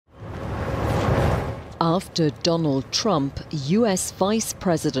After Donald Trump, US Vice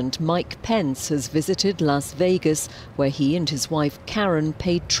President Pence has visited Las Vegas, where he and his wife Karen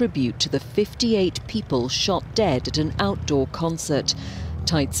paid tribute to the 58 people shot dead at an outdoor concert.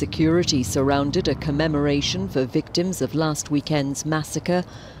 Tight security surrounded a commemoration for victims of last weekend's massacre,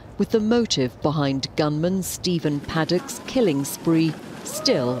 with the motive behind gunman Stephen Paddock's killing spree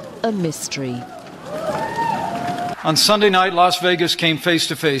still a mystery. On Sunday night, Las Vegas came face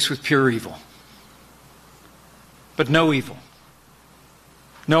to face with pure evil. But no evil,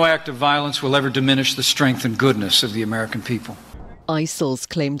 no act of violence will ever diminish the strength and goodness of the American people. ISIL's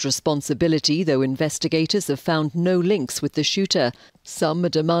claimed responsibility, though investigators have found no links with the shooter. Some are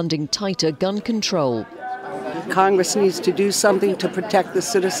demanding tighter gun control. Congress needs to do something to protect the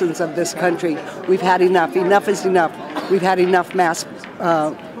citizens of this country. We've had enough. Enough is enough. We've had enough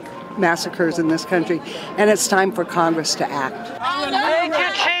massacres in this country, and it's time for Congress to act.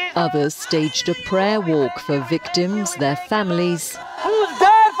 Others staged a prayer walk for victims, their families, Who's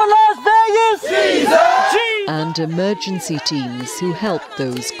dead for Las Vegas? Jesus! and emergency teams who helped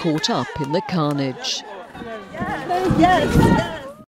those caught up in the carnage. Yes.